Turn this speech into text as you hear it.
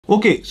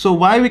Okay, so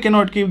why we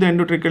cannot keep the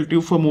endotracheal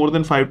tube for more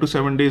than 5 to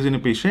 7 days in a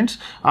patient?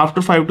 After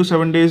 5 to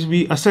 7 days,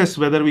 we assess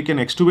whether we can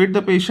extubate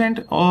the patient,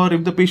 or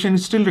if the patient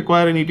still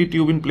require an ET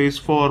tube in place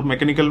for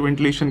mechanical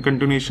ventilation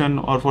continuation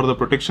or for the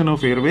protection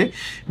of airway,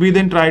 we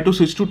then try to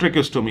switch to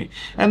tracheostomy.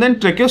 And then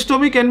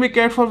tracheostomy can be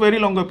kept for very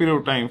longer period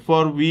of time,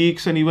 for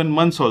weeks and even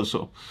months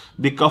also.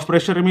 The cuff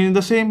pressure remains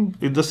the same.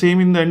 It's the same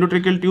in the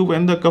endotracheal tube,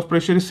 and the cuff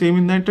pressure is same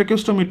in the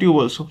tracheostomy tube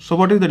also. So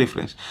what is the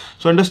difference?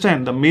 So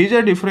understand, the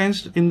major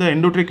difference in the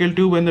endotracheal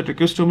tube and the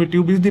tracheostomy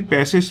tube is the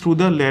passage through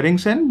the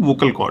larynx and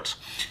vocal cords.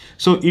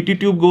 So ET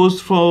tube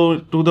goes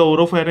to the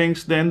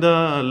oropharynx, then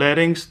the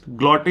larynx,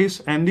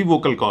 glottis, and the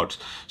vocal cords.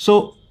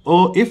 So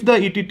if the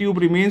ET tube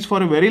remains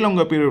for a very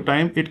longer period of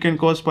time, it can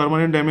cause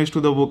permanent damage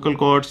to the vocal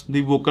cords,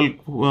 the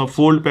vocal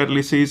fold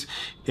paralysis,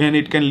 and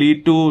it can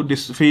lead to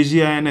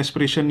dysphagia and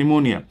aspiration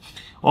pneumonia.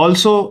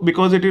 Also,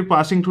 because it is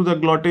passing through the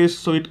glottis,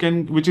 so it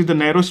can, which is the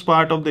narrowest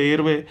part of the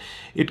airway,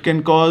 it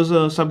can cause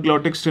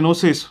subglottic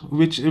stenosis,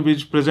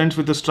 which presents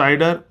with a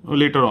stridor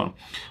later on.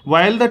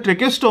 While the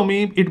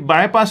tracheostomy, it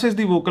bypasses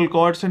the vocal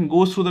cords and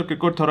goes through the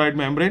cricothyroid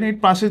membrane.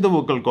 It passes the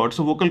vocal cords,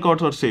 so vocal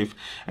cords are safe.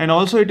 And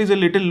also, it is a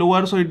little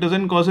lower, so it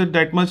doesn't cause it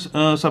that much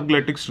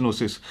subglottic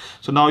stenosis.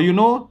 So now you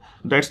know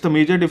that's the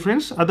major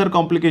difference. Other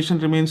complication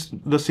remains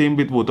the same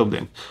with both of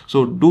them.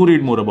 So do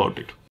read more about it.